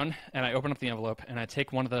look down, and I open up the envelope, and I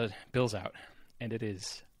take one of the bills out, and it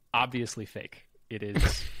is obviously fake. It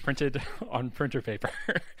is printed on printer paper.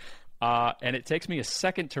 And it takes me a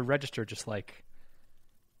second to register, just like,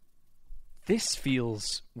 this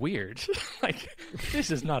feels weird. Like, this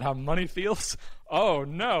is not how money feels. Oh,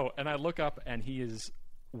 no. And I look up, and he is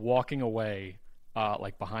walking away,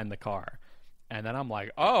 like, behind the car. And then I'm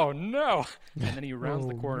like, oh, no. And then he rounds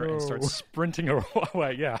the corner and starts sprinting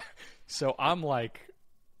away. Yeah. So I'm like,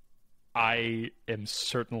 I am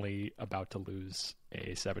certainly about to lose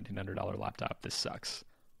a $1,700 laptop. This sucks.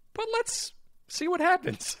 But let's see what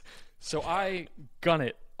happens. So I gun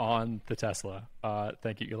it on the Tesla.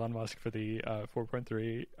 Thank you, Elon Musk, for the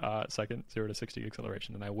 4.3 second 0 to 60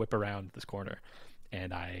 acceleration. And I whip around this corner,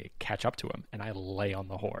 and I catch up to him, and I lay on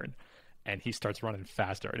the horn. And he starts running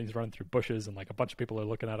faster, and he's running through bushes, and like a bunch of people are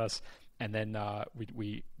looking at us. And then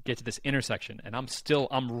we get to this intersection, and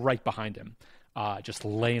I'm right behind him, just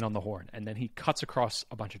laying on the horn. And then he cuts across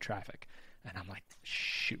a bunch of traffic, and I'm like,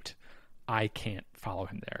 shoot, I can't follow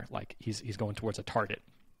him there. Like, he's going towards a target.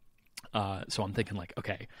 So I'm thinking like,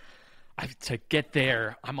 okay, to get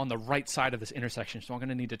there, I'm on the right side of this intersection, so I'm going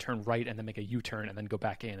to need to turn right and then make a U-turn and then go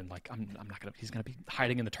back in. And like, I'm not going to, he's going to be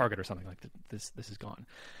hiding in the target or something. Like, this is gone.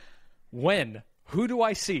 Who do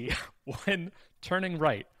I see when turning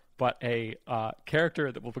right but a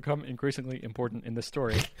character that will become increasingly important in this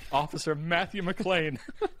story, Officer Matthew McLean,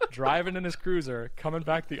 driving in his cruiser, coming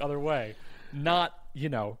back the other way, not,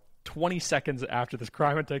 20 seconds after this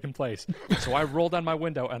crime had taken place. So I roll down my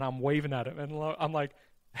window, and I'm waving at him, and I'm like,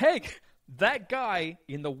 "Hey, that guy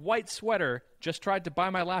in the white sweater just tried to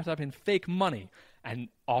buy my laptop in fake money." And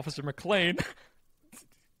Officer McLean,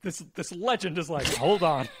 this legend is like, "Hold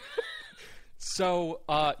on." So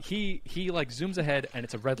he like zooms ahead, and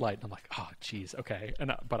it's a red light, and I'm like, "Oh, geez, okay."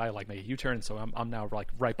 And but I like make a U-turn, so I'm now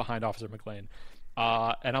like right behind Officer McLean.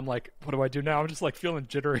 And I'm like, what do I do now? I'm just like feeling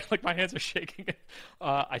jittery, like my hands are shaking.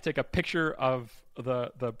 I take a picture of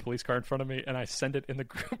the police car in front of me, and I send it in the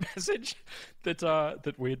group message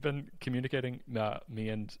that we had been communicating. Me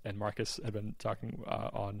and Marcus had been talking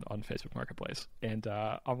on Facebook Marketplace, and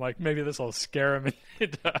I'm like, maybe this will scare him,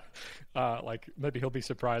 and like maybe he'll be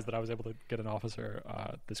surprised that I was able to get an officer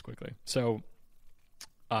this quickly. So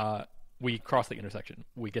we cross the intersection,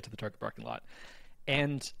 we get to the Target parking lot,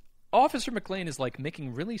 and Officer McLean is like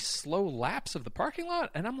making really slow laps of the parking lot,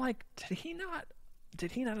 and I'm like, did he not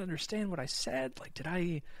understand what I said? Like, did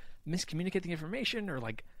I miscommunicate the information, or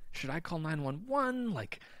like, should I call 911?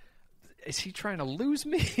 Like, is he trying to lose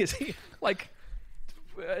me? Is he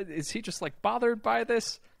just like bothered by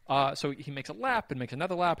this? So he makes a lap and makes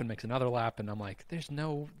another lap and makes another lap, and I'm like,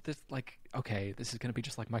 okay, this is gonna be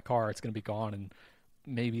just like my car. It's gonna be gone in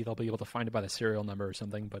maybe they'll be able to find it by the serial number or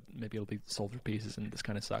something, but maybe it'll be sold for pieces, and this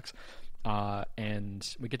kind of sucks. And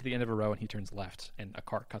we get to the end of a row, and he turns left, and a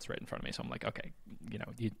car cuts right in front of me. So I'm like, okay,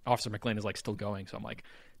 Officer McLean is like still going. So I'm like,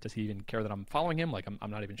 does he even care that I'm following him? Like,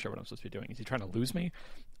 I'm not even sure what I'm supposed to be doing. Is he trying to lose me?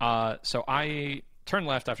 So I turn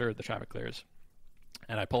left after the traffic clears,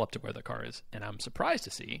 and I pull up to where the car is, and I'm surprised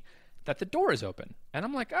to see that the door is open. And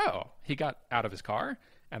I'm like, oh, he got out of his car.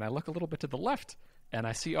 And I look a little bit to the left, and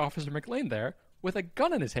I see Officer McLean there with a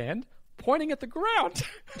gun in his hand, pointing at the ground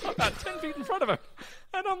about 10 feet in front of him.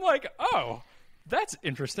 And I'm like, oh, that's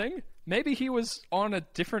interesting. Maybe he was on a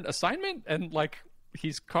different assignment, and, like,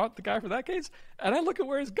 he's caught the guy for that case. And I look at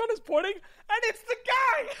where his gun is pointing, and it's the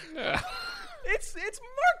guy! It's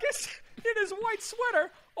Marcus in his white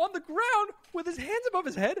sweater on the ground with his hands above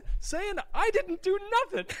his head saying, I didn't do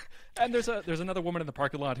nothing. And there's another woman in the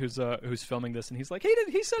parking lot who's filming this, and he's like,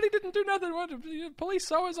 he said he didn't do nothing. What, police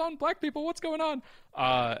saw us on black people. What's going on?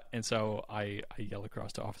 And so I yell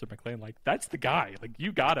across to Officer McLean, like, that's the guy. Like,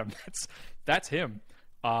 you got him. That's him.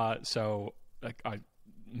 So like a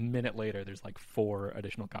minute later, there's like 4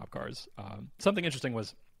 additional cop cars. Something interesting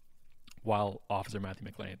was, while Officer Matthew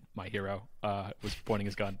McLean, my hero, was pointing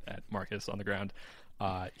his gun at Marcus on the ground,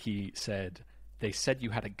 he said, they said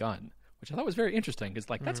you had a gun, which I thought was very interesting,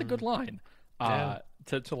 because, like, that's a good line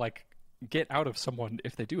to like get out of someone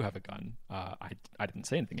if they do have a gun. I didn't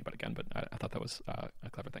say anything about a gun, but I thought that was a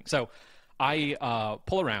clever thing. So I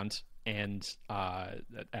pull around and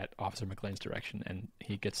at Officer McLean's direction, and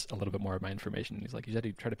he gets a little bit more of my information. He's like, you said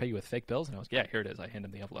he tried to pay you with fake bills? And I was, yeah, here it is. I hand him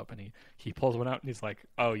the envelope, and he pulls one out, and he's like,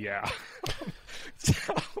 oh, yeah.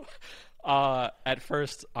 So at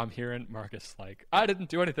first, I'm hearing Marcus like, I didn't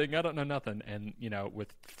do anything. I don't know nothing. And,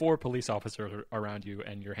 with 4 police officers around you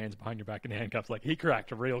and your hands behind your back in handcuffs, like, he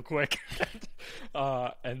cracked real quick.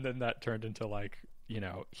 And then that turned into, like,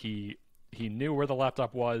 he knew where the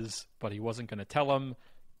laptop was, but he wasn't going to tell him.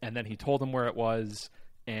 And then he told them where it was,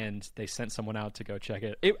 and they sent someone out to go check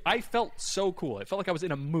it. I felt so cool. It felt like I was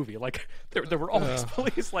in a movie. Like, there were all these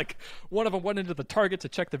police. Like, one of them went into the Target to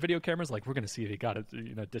check the video cameras. Like, we're going to see if he got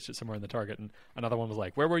it, ditched it somewhere in the Target. And another one was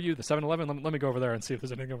like, where were you? The 7-Eleven? Let me go over there and see if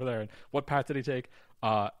there's anything over there. And what path did he take?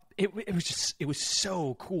 It was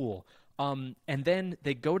so cool. And then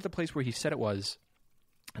they go to the place where he said it was,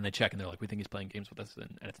 and they check, and they're like, we think he's playing games with us,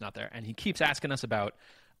 and it's not there. And he keeps asking us about,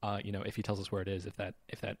 if he tells us where it is, if that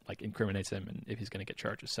like incriminates him, and if he's going to get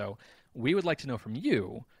charges. So we would like to know from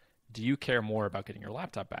you, do you care more about getting your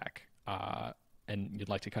laptop back? And you'd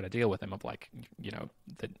like to cut a deal with him of, like,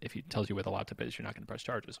 that if he tells you where the laptop is, you're not going to press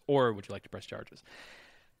charges, or would you like to press charges?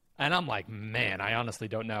 And I'm like, man, I honestly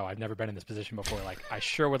don't know. I've never been in this position before. Like, I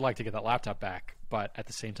sure would like to get that laptop back, but at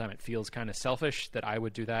the same time, it feels kind of selfish that I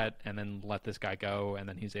would do that and then let this guy go, and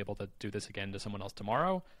then he's able to do this again to someone else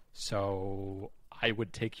tomorrow. So I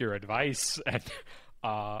would take your advice. And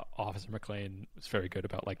Officer McLean was very good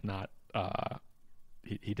about, like, not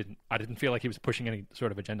he didn't. I didn't feel like he was pushing any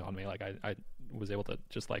sort of agenda on me. Like, I was able to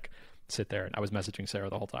just, like, sit there, and I was messaging Sarah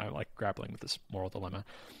the whole time, like, grappling with this moral dilemma.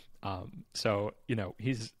 So,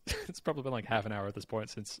 it's probably been like half an hour at this point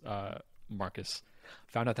since Marcus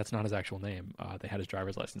found out that's not his actual name. They had his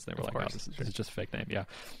driver's license. They were like, oh, this is just a fake name. Yeah.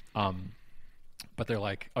 But they're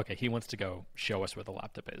like, okay, he wants to go show us where the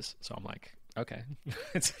laptop is. So I'm like, okay,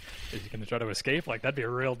 is he going to try to escape? Like, that'd be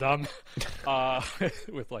real dumb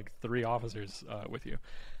with like 3 officers with you.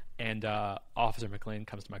 And Officer McLean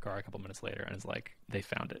comes to my car a couple minutes later and is like, they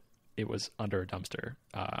found it. It was under a dumpster,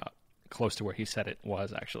 close to where he said it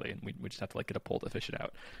was, actually, and we just have to, like, get a pole to fish it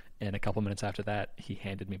out. And a couple minutes after that, he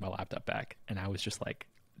handed me my laptop back, and I was just like,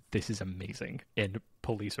 this is amazing, and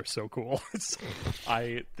police are so cool. This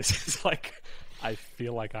is like, I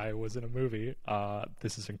feel like I was in a movie.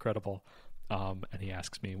 This is incredible. And he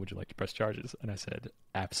asks me, would you like to press charges? And I said,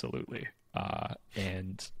 absolutely.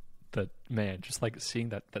 And just like seeing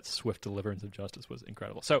that swift deliverance of justice was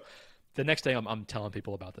incredible. So the next day I'm telling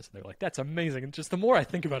people about this, and they're like, that's amazing. And just the more I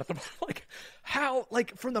think about it, the more, like, how,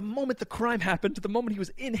 like, from the moment the crime happened to the moment he was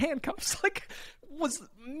in handcuffs, like, was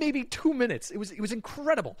maybe 2 minutes. It was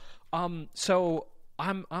incredible. So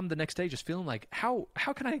I'm the next day just feeling like, how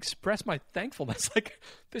can I express my thankfulness? Like,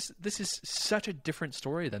 this is such a different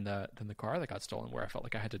story than the car that got stolen, where I felt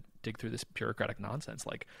like I had to dig through this bureaucratic nonsense.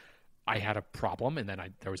 Like, I had a problem, and then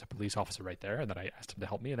there was a police officer right there, and then I asked him to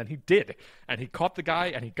help me, and then he did, and he caught the guy,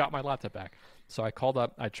 and he got my laptop back. So I called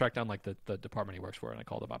up, I tracked down, like, the department he works for, and I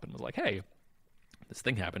called him up and was like, hey, this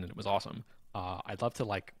thing happened, and it was awesome. I'd love to,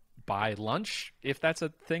 like, buy lunch, if that's a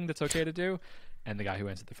thing that's okay to do. And the guy who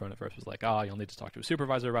answered the phone at first was like, "Oh, you'll need to talk to a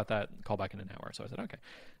supervisor about that. Call back in an hour." So I said, "Okay."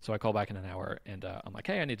 So I call back in an hour, and I'm like,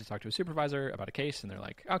 "Hey, I need to talk to a supervisor about a case." And they're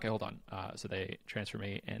like, "Okay, hold on." So they transfer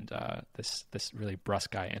me, and this really brusque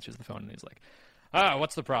guy answers the phone, and he's like,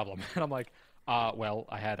 "What's the problem?" And I'm like, well,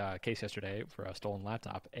 I had a case yesterday for a stolen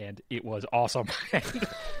laptop, and it was awesome. And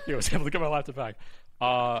he was able to get my laptop back.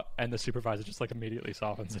 And the supervisor just like immediately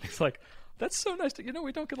softens, and he's like, "That's so nice to,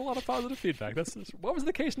 we don't get a lot of positive feedback. What was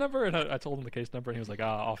the case number?" And I told him the case number, and he was like,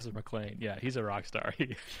 Officer McLean. Yeah, he's a rock star.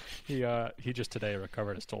 He just today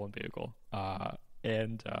recovered a stolen vehicle.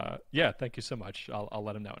 Yeah, thank you so much. I'll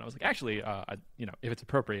let him know. And I was like, actually, if it's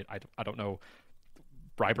appropriate, I don't know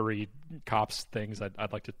bribery cops things.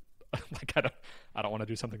 I'd like to, like, I don't want to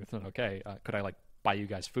do something that's not okay. Could I buy you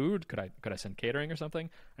guys food? Could I send catering or something?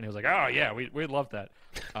 And he was like, "Oh yeah, we'd love that.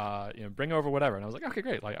 Bring over whatever." And I was like, "Okay,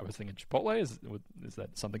 great." Like, I was thinking Chipotle is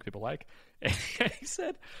that something people like? And he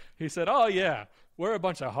said, "Oh yeah, we're a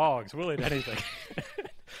bunch of hogs. We'll eat anything."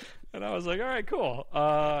 And I was like, "All right, cool."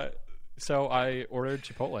 So I ordered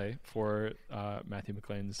Chipotle for Matthew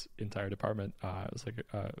McLean's entire department. It was like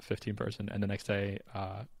a 15 person, and the next day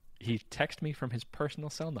he texted me from his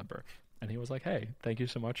personal cell number. And he was like, "Hey, thank you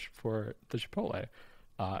so much for the Chipotle."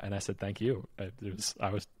 And I said, "Thank you."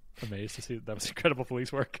 I was amazed to see that was incredible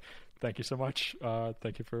police work. Thank you so much.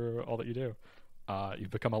 Thank you for all that you do.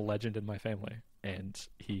 You've become a legend in my family. And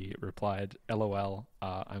he replied, "LOL,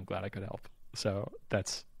 I'm glad I could help." So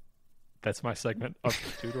that's my segment of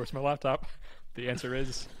Dude, Where's My Laptop? The answer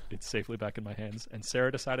is, it's safely back in my hands. And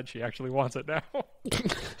Sarah decided she actually wants it now.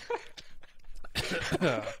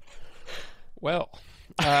 Well...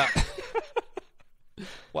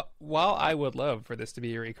 while I would love for this to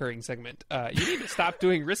be a recurring segment, you need to stop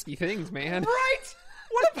doing risky things, man. Right?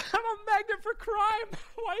 What if I'm a magnet for crime?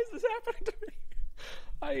 Why is this happening to me?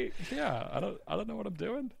 I don't know what I'm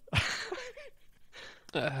doing.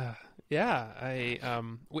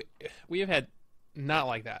 We have had not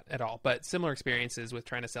like that at all, but similar experiences with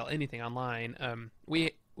trying to sell anything online.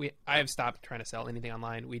 I have stopped trying to sell anything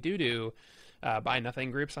online. We do buy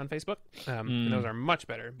nothing groups on Facebook. And those are much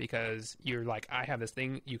better because you're like, I have this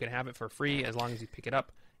thing, you can have it for free as long as you pick it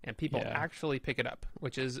up, and people actually pick it up,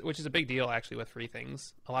 which is a big deal actually with free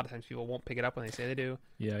things. A lot of times people won't pick it up when they say they do,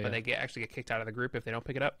 but they actually get kicked out of the group if they don't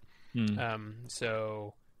pick it up.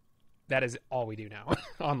 So that is all we do now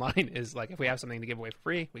online is like, if we have something to give away for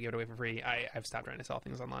free, we give it away for free. I've stopped trying to sell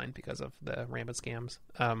things online because of the rampant scams.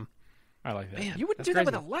 I like that. Man, you would do that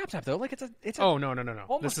with a laptop though. Like it's oh no.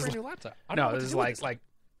 Almost brand new laptop. This is like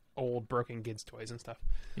old broken kids toys and stuff.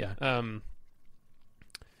 Yeah.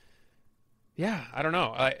 Yeah, I don't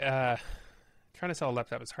know. Trying to sell a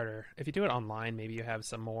laptop is harder. If you do it online, maybe you have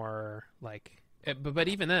some more but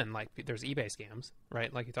even then, like, there's eBay scams,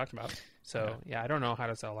 right? Like you talked about. So yeah, I don't know how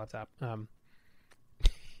to sell a laptop.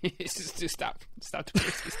 Just stop doing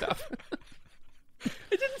risky stuff.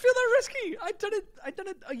 It didn't feel that risky. I done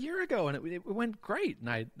it a year ago, and it went great. And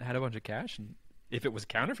I had a bunch of cash, and if it was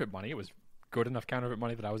counterfeit money, it was good enough counterfeit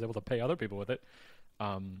money that I was able to pay other people with it.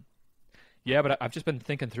 But I've just been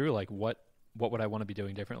thinking through like what would I want to be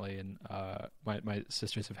doing differently, and my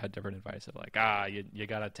sisters have had different advice of like, you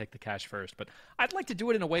gotta take the cash first. But I'd like to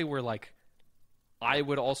do it in a way where like I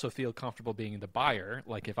would also feel comfortable being the buyer.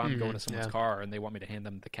 Like if I'm going to someone's car and they want me to hand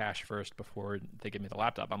them the cash first before they give me the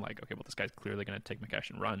laptop, I'm like, okay, well, this guy's clearly going to take my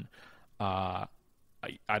cash and run. I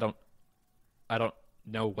don't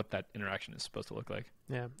know what that interaction is supposed to look like.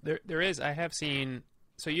 Yeah, there is. I have seen.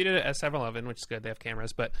 So you did it at 7-Eleven, which is good. They have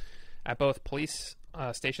cameras, but at both police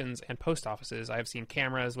stations and post offices, I have seen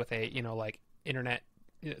cameras with a like internet,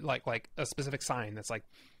 like a specific sign that's like,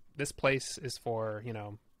 this place is for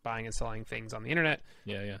buying and selling things on the internet.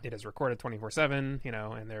 Yeah. It is recorded 24/7,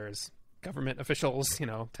 and there's government officials,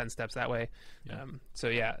 10 steps that way. Yeah. So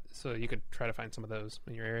you could try to find some of those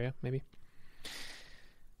in your area, maybe.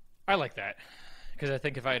 I like that because I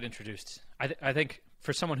think if I had introduced, I think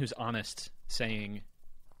for someone who's honest, saying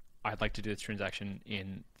I'd like to do this transaction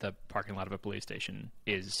in the parking lot of a police station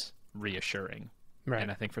is reassuring. Right.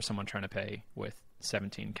 And I think for someone trying to pay with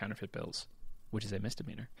 17 counterfeit bills, which is a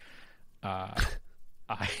misdemeanor,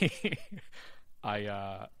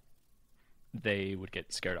 they would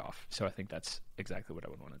get scared off. So I think that's exactly what I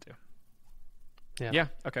would want to do. Yeah.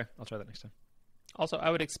 Okay. I'll try that next time. Also,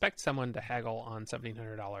 I would expect someone to haggle on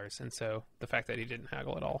 $1,700, and so the fact that he didn't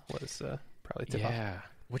haggle at all was probably tip off. Yeah.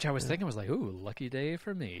 Which I was thinking was like, ooh, lucky day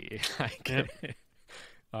for me.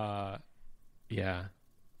 Yeah.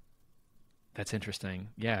 That's interesting.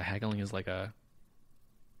 Yeah, haggling is like a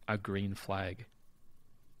green flag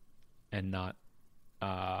and not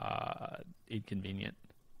inconvenient.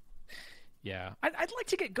 Yeah, I'd like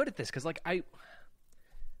to get good at this because, like,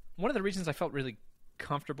 one of the reasons I felt really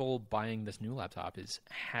comfortable buying this new laptop is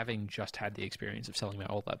having just had the experience of selling my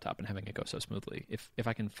old laptop and having it go so smoothly. If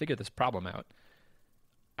I can figure this problem out,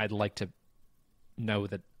 I'd like to know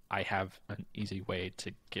that I have an easy way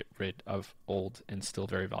to get rid of old and still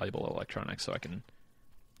very valuable electronics so I can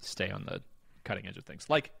stay on the cutting edge of things.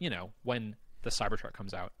 Like, you know, when the Cybertruck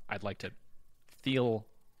comes out, I'd like to feel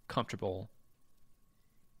comfortable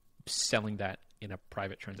selling that in a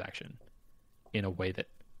private transaction in a way that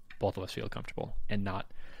both of us feel comfortable, and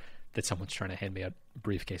not that someone's trying to hand me a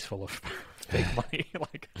briefcase full of fake money.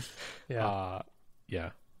 Like, yeah.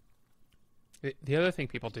 The other thing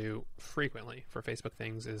people do frequently for Facebook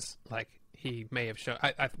things is, like, he may have shown.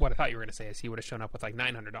 What I thought you were going to say is he would have shown up with like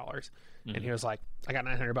 $900, and he was like, "I got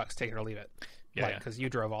 $900. Take it or leave it." Yeah, because you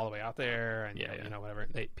drove all the way out there, and you know, whatever.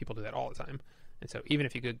 People do that all the time, and so even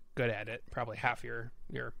if you get good at it, probably half your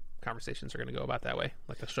conversations are going to go about that way.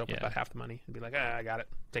 Like, they'll show up with about half the money and be like, "I got it.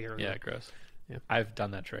 Take it or leave it." Gross. Yeah, I've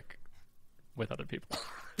done that trick with other people.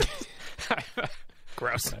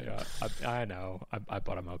 Gross. I know. I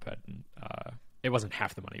bought a moped, and it wasn't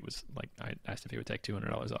half the money. It was like, I asked if he would take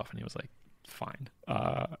 $200 off, and he was like, "Fine."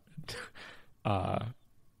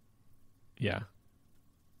 Yeah,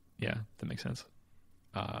 that makes sense.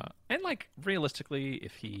 And, like, realistically,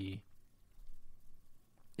 if he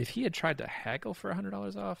had tried to haggle for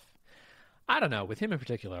 $100 off, I don't know. With him in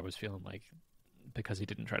particular, I was feeling like, because he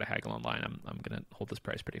didn't try to haggle online, I'm gonna hold this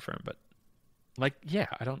price pretty firm. But, like, yeah,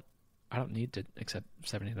 I don't need to accept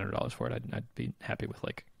 $1,700 for it. I'd be happy with,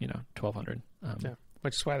 like, you know, $1,200.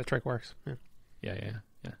 Which is why the trick works. Yeah.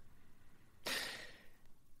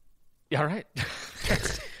 All right.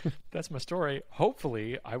 That's my story.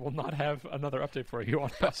 Hopefully, I will not have another update for you on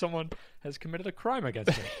how someone has committed a crime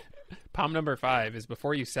against me. Palm number 5 is,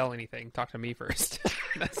 before you sell anything, talk to me first.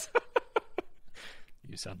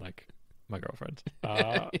 You sound like my girlfriend.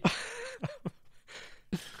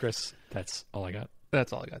 Chris, that's all I got.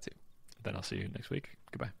 That's all I got, too. Then I'll see you next week.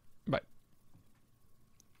 Goodbye. Bye.